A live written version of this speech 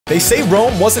They say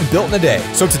Rome wasn't built in a day.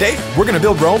 So today, we're gonna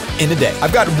build Rome in a day.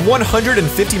 I've got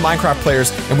 150 Minecraft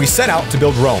players, and we set out to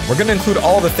build Rome. We're gonna include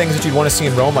all the things that you'd wanna see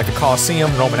in Rome, like the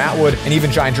Colosseum, Roman Atwood, and even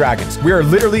giant dragons. We are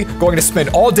literally going to spend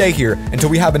all day here until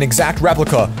we have an exact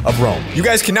replica of Rome. You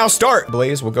guys can now start.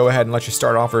 Blaze, we'll go ahead and let you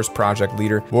start off as project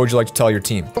leader. What would you like to tell your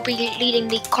team? We'll be leading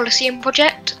the Colosseum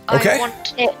project. Okay. I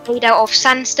want it made out of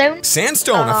sandstone.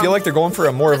 Sandstone. I feel like they're going for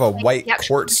a more of a white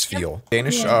quartz feel.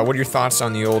 Danish, what are your thoughts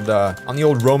on the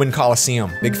old Roman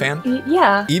Colosseum? Big fan?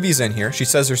 Yeah. Evie's in here. She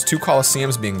says there's 2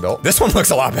 Colosseums being built. This one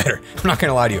looks a lot better. I'm not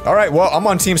gonna lie to you. All right, well, I'm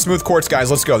on Team Smooth Quartz, guys.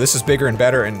 Let's go. This is bigger and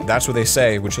better, and that's what they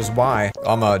say, which is why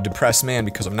I'm a depressed man,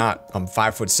 because I'm not. I'm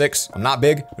 5'6". I'm not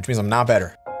big, which means I'm not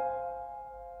better.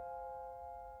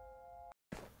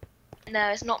 No,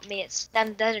 it's not me. It's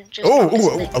them. They're just. Oh,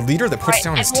 a leader that puts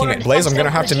down his teammate. Blaze, I'm gonna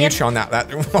have to mute you on that.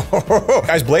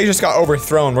 Guys, Blaze just got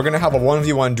overthrown. We're gonna have a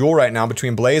 1v1 duel right now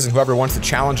between Blaze and whoever wants to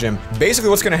challenge him. Basically,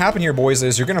 what's gonna happen here, boys,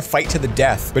 is you're gonna fight to the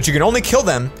death, but you can only kill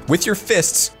them with your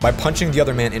fists by punching the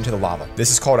other man into the lava.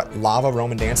 This is called lava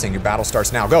Roman dancing. Your battle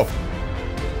starts now. Go.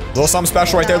 Little something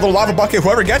special right there, little lava bucket.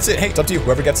 Whoever gets it, hey, it's up to you.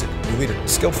 Whoever gets it, new leader,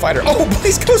 skilled fighter. Oh,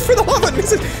 Blaze goes for the lava,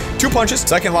 misses. 2 punches.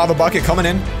 Second lava bucket coming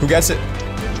in. Who gets it?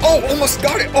 Oh, almost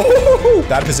got it. Oh,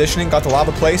 bad positioning. Got the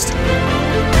lava placed.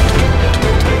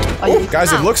 Oh,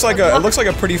 guys, it looks like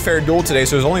a pretty fair duel today.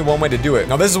 So there's only one way to do it.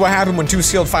 Now, this is what happened when 2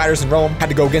 skilled fighters in Rome had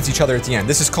to go against each other at the end.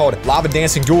 This is called lava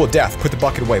dancing duel of death. Put the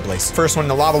bucket away, Blaze. First one in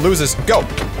the lava loses. Go.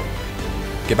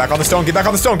 Get back on the stone. Get back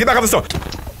on the stone. Get back on the stone.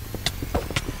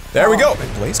 There we go.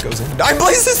 And Blaze goes in.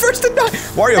 Blaze is first to die.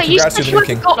 Wario, congrats to the new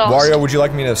king. Wario, would you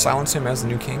like me to silence him as the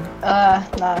new king? Nah.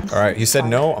 All right, he said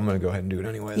no. I'm gonna go ahead and do it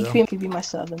anyway, though. You can be my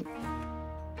servant.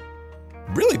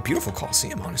 Really beautiful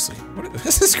Colosseum, honestly.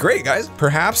 This is great, guys.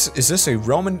 Perhaps, is this a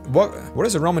Roman, what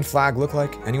does a Roman flag look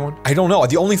like? Anyone? I don't know.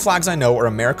 The only flags I know are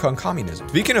America and communism.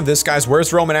 Speaking of this, guys,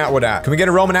 where's Roman Atwood at? Can we get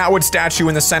a Roman Atwood statue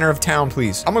in the center of town,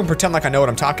 please? I'm gonna pretend like I know what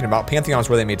I'm talking about. Pantheon's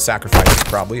where they made sacrifices,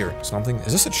 probably, or something.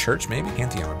 Is this a church, maybe?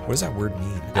 Pantheon. What does that word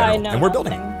mean? I know. And we're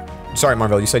building. Sorry,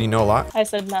 Marvella, you said you know a lot? I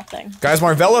said nothing. Guys,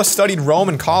 Marvella studied Rome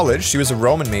in college. She was a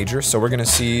Roman major, so we're gonna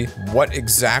see what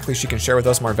exactly she can share with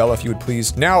us. Marvella, if you would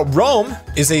please. Now, Rome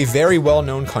is a very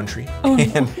well-known country,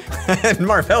 and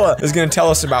Marvella is gonna tell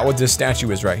us about what this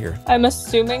statue is right here. I'm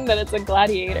assuming that it's a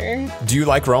gladiator. Do you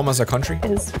like Rome as a country?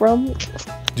 Is Rome?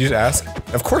 Do you just ask?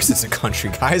 Of course it's a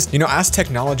country, guys. You know, as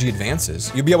technology advances,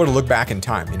 you'll be able to look back in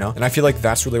time, you know? And I feel like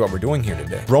that's really what we're doing here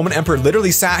today. Roman emperor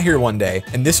literally sat here one day,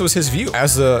 and this was his view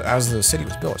as the city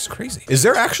was built. It's crazy. Is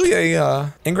there actually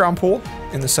a in-ground pool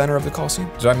in the center of the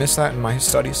Colosseum? Did I miss that in my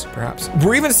studies, perhaps?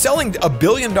 We're even selling $1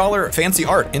 billion fancy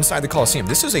art inside the Colosseum.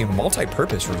 This is a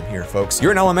multi-purpose room here, folks.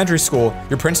 You're in elementary school,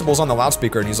 your principal's on the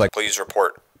loudspeaker, and he's like, please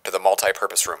report to the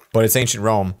multi-purpose room. But it's ancient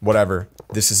Rome, whatever.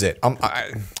 This is it. I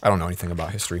don't know anything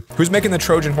about history. Who's making the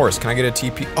Trojan horse? Can I get a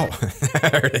TP? Oh,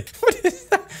 what is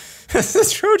that? This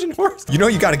is Trojan horse. You know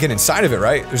you gotta get inside of it,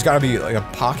 right? There's gotta be like a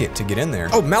pocket to get in there.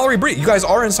 Oh, Mallory Bree, you guys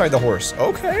are inside the horse.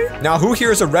 Okay. Now, who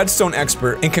here is a redstone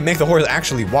expert and can make the horse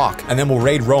actually walk? And then we'll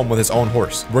raid Rome with his own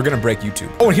horse. We're gonna break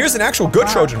YouTube. Oh, and here's an actual good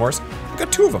Trojan horse. We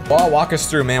got 2 of them. Well, walk us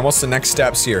through, man. What's the next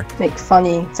steps here? Make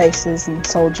funny faces and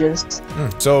soldiers.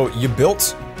 So you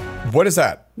built, what is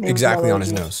that exactly on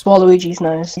his nose? Waluigi's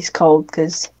nose. He's cold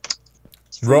because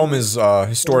Rome is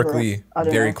historically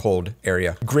very cold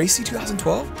area. Gracie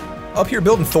 2012? Up here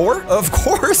building Thor? Of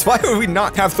course, why would we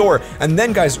not have Thor? And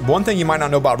then guys, one thing you might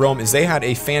not know about Rome is they had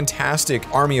a fantastic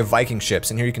army of Viking ships,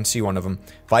 and here you can see one of them.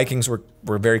 Vikings were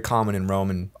very common in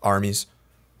Roman armies,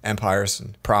 empires,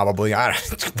 and probably,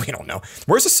 we don't know.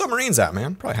 Where's the submarines at,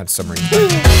 man? Probably had submarines.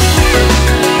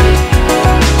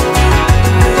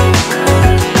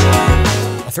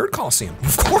 A 3rd Colosseum,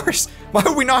 of course. Why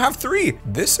would we not have 3?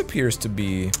 This appears to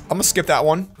be, I'm gonna skip that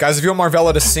one. Guys, if you want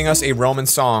Marvella to sing us a Roman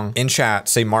song in chat,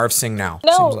 say Marv sing now.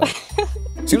 No.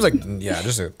 Seems like, yeah,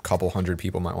 just a couple hundred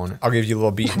people might want it. I'll give you a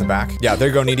little beat in the back. Yeah, there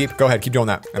you go, Knee Deep. Go ahead, keep doing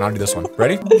that. And I'll do this one.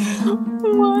 Ready?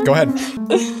 Go ahead.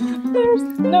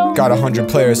 No. Got 100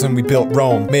 players and we built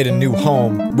Rome. Made a new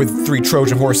home with 3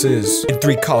 Trojan horses and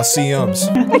 3 Colosseums.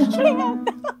 I can't.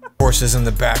 Horses in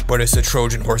the back, but it's a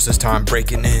Trojan horse this time,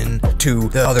 breaking in to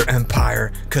the other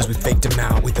empire, cause we faked him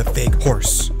out with a fake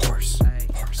horse.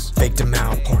 Faked him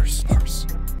out, horse.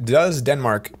 Does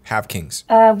Denmark have kings?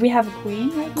 We have a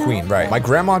queen right now. Queen, right. My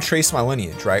grandma traced my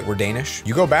lineage, right? We're Danish.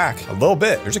 You go back a little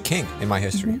bit, there's a king in my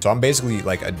history. So I'm basically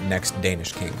like a next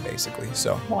Danish king, basically,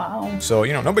 so. Wow. So,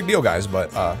 you know, no big deal, guys,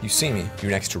 but you see me,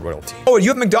 you're next to royalty. Oh, you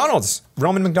have McDonald's,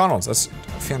 Roman McDonald's. That's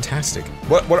fantastic.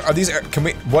 What are these,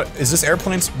 what is this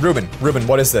airplanes? Ruben,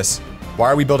 what is this? Why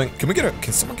are we building,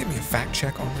 can someone give me a fact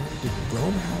check on that? Did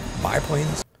Rome have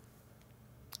biplanes?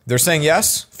 They're saying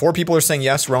yes. 4 people are saying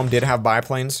yes, Rome did have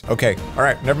biplanes. Okay, all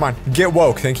right, never mind. Get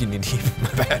woke. Thank you, Nadeem.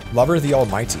 My bad. Lover the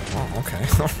Almighty. Oh, okay,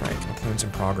 all right. Plans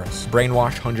in progress.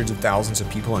 Brainwash hundreds of thousands of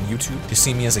people on YouTube to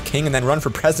see me as a king and then run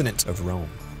for president of Rome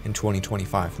in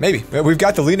 2025. Maybe. We've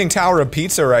got the Leaning Tower of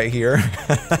Pizza right here.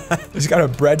 It's got a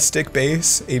breadstick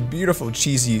base, a beautiful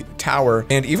cheesy tower,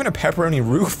 and even a pepperoni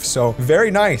roof. So very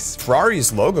nice.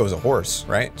 Ferrari's logo is a horse,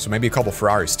 right? So maybe a couple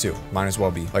Ferraris too. Might as well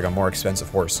be like a more expensive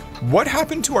horse. What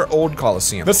happened to our old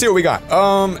Colosseum? Let's see what we got.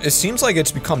 It seems like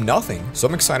it's become nothing. So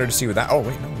I'm excited to see what that, oh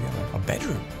wait, no, we have a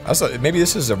bedroom. Maybe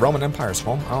this is a Roman Empire's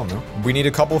home. I don't know. We need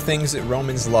a couple things that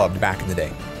Romans loved back in the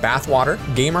day. Bathwater,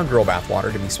 gamer girl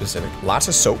bathwater to be specific. Lots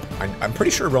of soap. I'm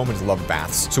pretty sure Romans loved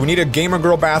baths. So we need a gamer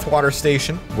girl bathwater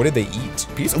station. What did they eat?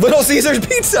 Pizza. Little Caesar's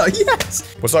pizza.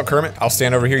 Yes. What's up, Kermit? I'll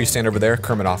stand over here. You stand over there.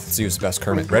 Kermit off. Let's see who's the best.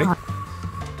 Kermit. Ready?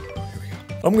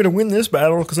 I'm gonna win this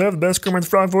battle because I have the best Kermit the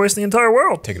Frog voice in the entire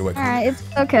world. Take it away, Kermit.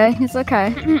 It's okay. It's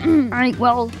okay. Alright,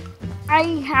 well, I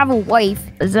have a wife.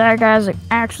 Zach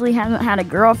actually hasn't had a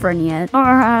girlfriend yet. Or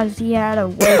has he had a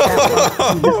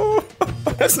wife?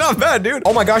 That's not bad, dude.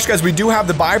 Oh my gosh, guys, we do have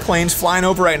the biplanes flying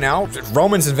over right now.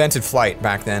 Romans invented flight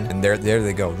back then, and there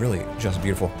they go. Really just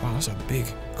beautiful. Wow, that's a big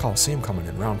Colosseum coming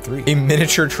in round 3. A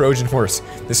miniature Trojan horse.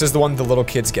 This is the one the little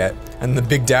kids get, and the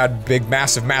big dad, big,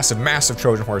 massive, massive, massive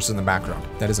Trojan horse in the background.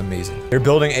 That is amazing. They're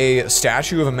building a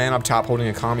statue of a man up top holding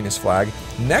a communist flag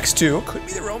next to, could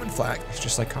be the Roman flag. It's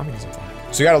just like communism flag.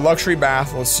 So you got a luxury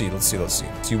bath. Let's see. So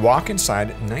you walk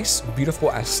inside, nice, beautiful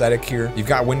aesthetic here. You've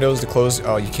got windows to close.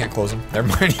 Oh, you can't close them. Never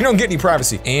mind, you don't get any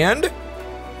privacy. And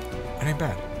that ain't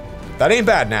bad. That ain't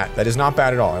bad, Nat. That is not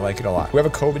bad at all. I like it a lot. We have a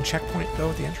COVID checkpoint though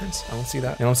at the entrance. I don't see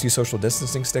that. I don't see social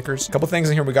distancing stickers. A couple things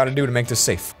in here we got to do to make this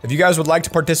safe. If you guys would like to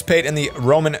participate in the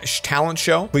Roman talent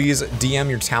show, please DM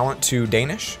your talent to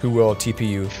Danish, who will TP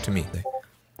you to me.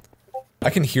 I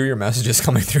can hear your messages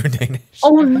coming through in Danish.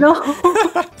 Oh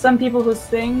no! Some people who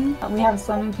sing, we have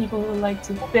some people who like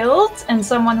to build, and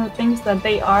someone who thinks that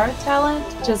they are talent.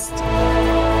 Just.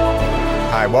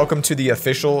 Hi, welcome to the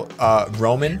official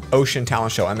Roman Ocean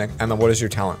Talent Show. Emma, what is your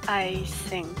talent? I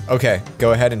sing. Okay,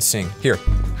 go ahead and sing. Here,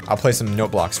 I'll play some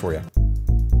note blocks for you.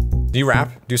 Do you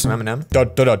rap? Do some Eminem? Da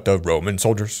da da da Roman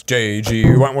soldiers.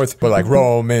 J.G. Wentworth. But like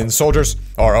Roman soldiers.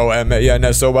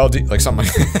 R-O-M-A-N-S-O-L-D. Like something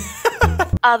like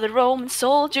Are the Roman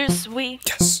soldiers we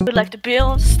Yes. like to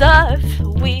build stuff.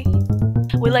 We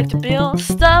like to build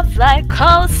stuff like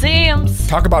Colosseums.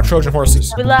 Talk about Trojan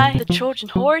horses. We like the Trojan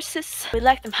horses. We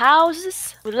like them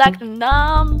houses. We like them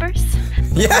numbers.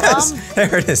 Yes!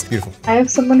 There it is. Beautiful. I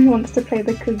have someone who wants to play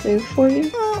the kazoo for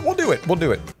you. We'll do it. We'll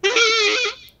do it.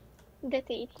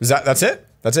 Is that's it?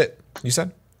 That's it? You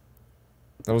said?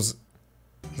 This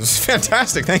was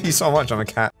fantastic. Thank you so much. I'm a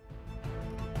cat.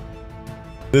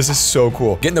 This is so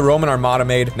cool. Getting the Roman Armada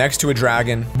made next to a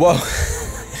dragon. Whoa.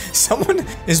 Someone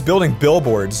is building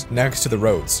billboards next to the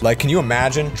roads. Like, can you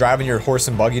imagine driving your horse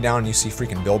and buggy down and you see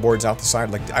freaking billboards out the side?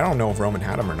 Like, I don't know if Roman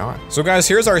had them or not. So guys,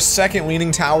 here's our second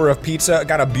leaning tower of pizza.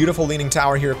 Got a beautiful leaning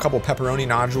tower here. A couple pepperoni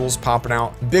nodules popping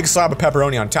out. Big slab of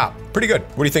pepperoni on top. Pretty good.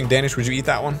 What do you think, Danish? Would you eat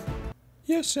that one?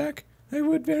 Yes, Zach. I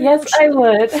would very much. Yes, I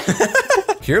would.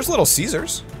 Here's Little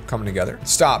Caesars coming together.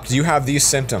 Stop. Do you have these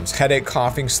symptoms? Headache,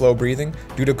 coughing, slow breathing?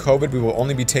 Due to COVID, we will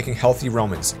only be taking healthy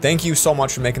Romans. Thank you so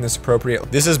much for making this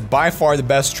appropriate. This is by far the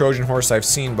best Trojan horse I've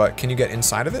seen, but can you get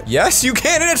inside of it? Yes, you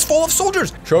can, and it's full of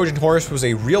soldiers. Trojan horse was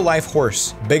a real-life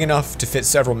horse, big enough to fit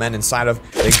several men inside of.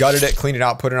 They gutted it, cleaned it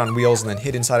out, put it on wheels, and then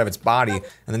hid inside of its body, and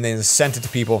then they sent it to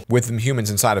people with humans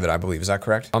inside of it, I believe. Is that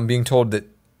correct? I'm being told that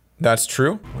that's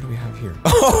true. What do we have here?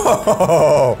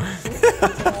 Oh!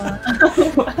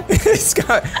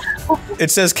 It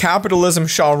says capitalism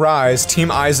shall rise. Team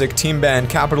Isaac, Team Ben,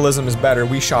 capitalism is better.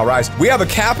 We shall rise. We have a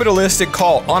capitalistic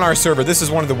call on our server. This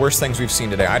is one of the worst things we've seen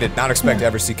today. I did not expect to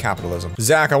ever see capitalism.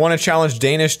 Zach, I want to challenge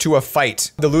Danish to a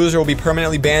fight. The loser will be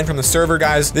permanently banned from the server,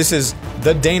 guys. This is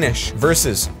the Danish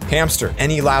versus Hamster.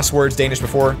 Any last words, Danish,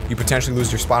 before you potentially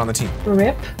lose your spot on the team?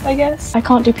 Rip, I guess. I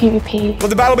can't do PvP. Let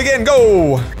the battle begin.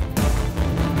 Go!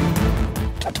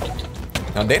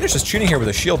 Now Danish is cheating here with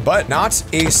a shield, but not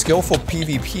a skillful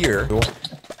PvPer.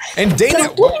 And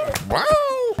Danish, wow.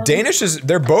 Danish is,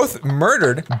 they're both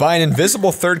murdered by an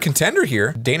invisible third contender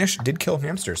here. Danish did kill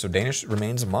Hamster, so Danish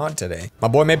remains a mod today. My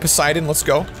boy made Poseidon, let's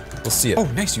go. We'll see it. Oh,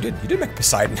 nice, you did make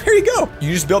Poseidon. There you go.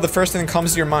 You just build the first thing that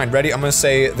comes to your mind. Ready? I'm gonna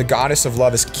say the goddess of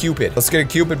love is Cupid. Let's get a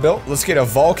Cupid built. Let's get a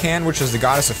Vulcan, which is the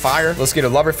goddess of fire. Let's get a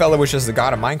LoverFella, which is the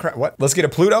god of Minecraft. What? Let's get a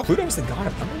Pluto. Pluto is the god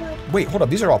of Underworld? Wait, hold up,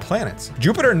 these are all planets.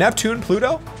 Jupiter, Neptune,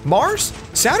 Pluto, Mars,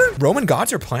 Saturn? Roman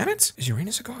gods are planets? Is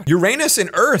Uranus a god? Uranus and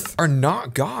Earth are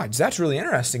not gods. That's really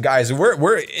interesting, guys.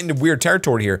 We're into weird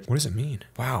territory here. What does it mean?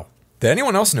 Wow. Did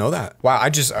anyone else know that? Wow, I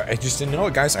just didn't know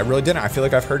it, guys. I really didn't. I feel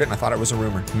like I've heard it and I thought it was a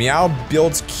rumor. Meow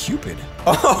builds Cupid.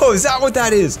 Oh, is that what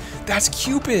that is? That's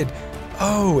Cupid.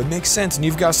 Oh, it makes sense. And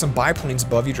you've got some biplanes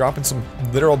above you dropping some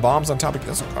literal bombs on top of you.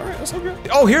 All right, that's okay.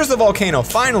 Oh, here's the volcano.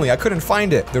 Finally, I couldn't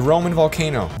find it. The Roman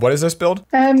volcano. What is this build?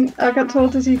 I got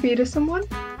told to TP to someone,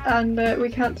 and we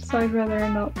can't decide whether or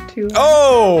not to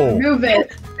move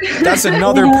it. That's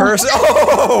another person.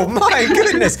 Oh my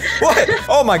goodness. What?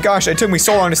 Oh my gosh, it took me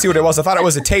so long to see what it was. I thought it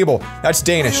was a table. That's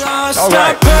Danish. All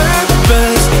right.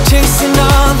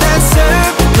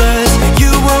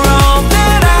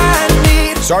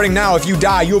 Starting now, if you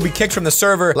die, you will be kicked from the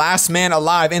server. Last man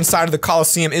alive inside of the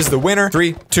Colosseum is the winner.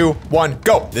 3, 2, 1,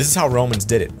 go. This is how Romans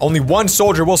did it. Only one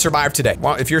soldier will survive today.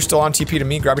 Well, if you're still on TP to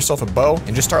me, grab yourself a bow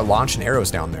and just start launching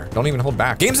arrows down there. Don't even hold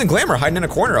back. Games and Glamour hiding in a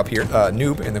corner up here.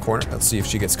 Noob in the corner. Let's see if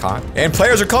she gets caught. And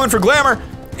players are coming for Glamour.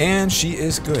 And she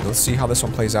is good. Let's see how this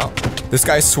one plays out. This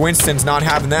guy Swinston's not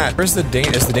having that. Where's the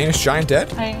is the Danish giant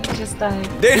dead? I just died.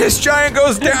 Danish giant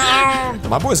goes down!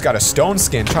 My boy's got a stone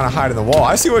skin trying to hide in the wall.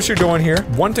 I see what you're doing here.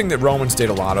 One thing that Romans did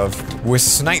a lot of was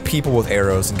snipe people with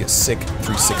arrows and get sick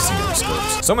 360 no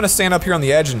scopes. So I'm gonna stand up here on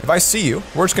the edge, and if I see you,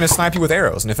 we're just gonna snipe you with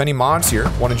arrows. And if any mods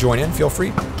here want to join in, feel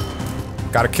free.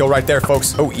 Got a kill right there,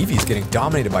 folks. Oh, Evie's getting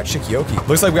dominated by Chikioki.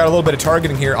 Looks like we got a little bit of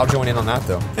targeting here. I'll join in on that,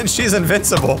 though. And she's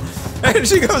invincible. And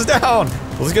she goes down.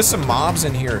 Let's get some mobs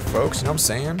in here, folks. You know what I'm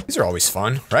saying? These are always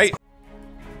fun, right?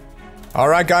 All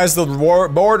right, guys, the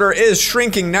border is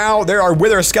shrinking now. There are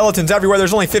wither skeletons everywhere.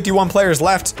 There's only 51 players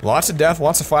left. Lots of death,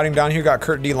 lots of fighting down here. Got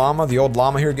Kurt D. Llama, the old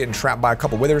llama here, getting trapped by a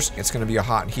couple withers. It's gonna be a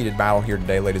hot and heated battle here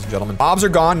today, ladies and gentlemen. Mobs are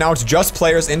gone. Now it's just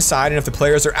players inside, and if the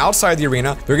players are outside the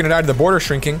arena, they're gonna die to the border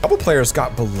shrinking. A couple players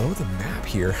got below the map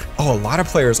here. Oh, a lot of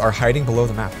players are hiding below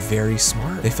the map. Very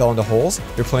smart. They fell into holes.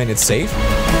 They're playing it safe.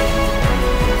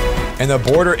 And the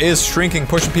border is shrinking,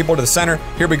 pushing people to the center.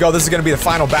 Here we go. This is gonna be the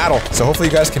final battle. So hopefully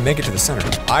you guys can make it to the center.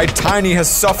 Tiny has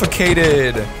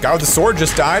suffocated. Guy with the sword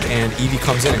just died, and Evie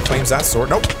comes in and claims that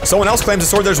sword. Nope. Someone else claims the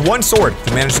sword. There's one sword. If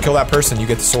you manage to kill that person, you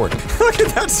get the sword. Look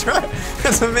at that strat.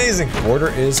 That's amazing. Border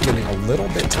is getting a little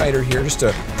bit tighter here just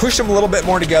to push them a little bit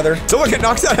more together. Someone get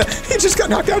knocked out. He just got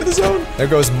knocked out of the zone. There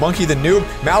goes Monkey the Noob.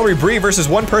 Mallory Bree versus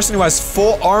one person who has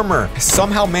full armor.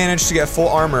 Somehow managed to get full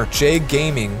armor. Jay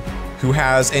Gaming, who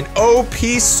has an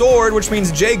OP sword, which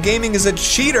means Jay Gaming is a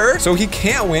cheater, so he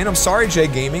can't win. I'm sorry, Jay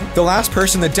Gaming. The last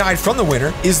person that died from the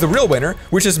winner is the real winner,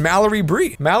 which is Mallory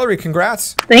Bree. Mallory,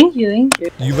 congrats. Thank you, thank you.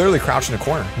 You literally crouched in a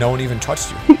corner. No one even touched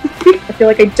you. I feel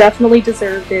like I definitely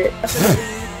deserved it.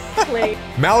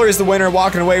 Mallory is the winner,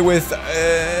 walking away with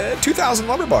 2,000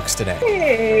 lumber bucks today.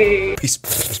 Hey. Peace.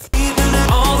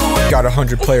 Got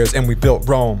 100 players and we built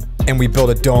Rome, and we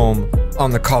built a dome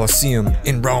on the Colosseum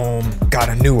in Rome. Got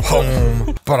a new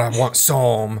home, but I want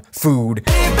some food.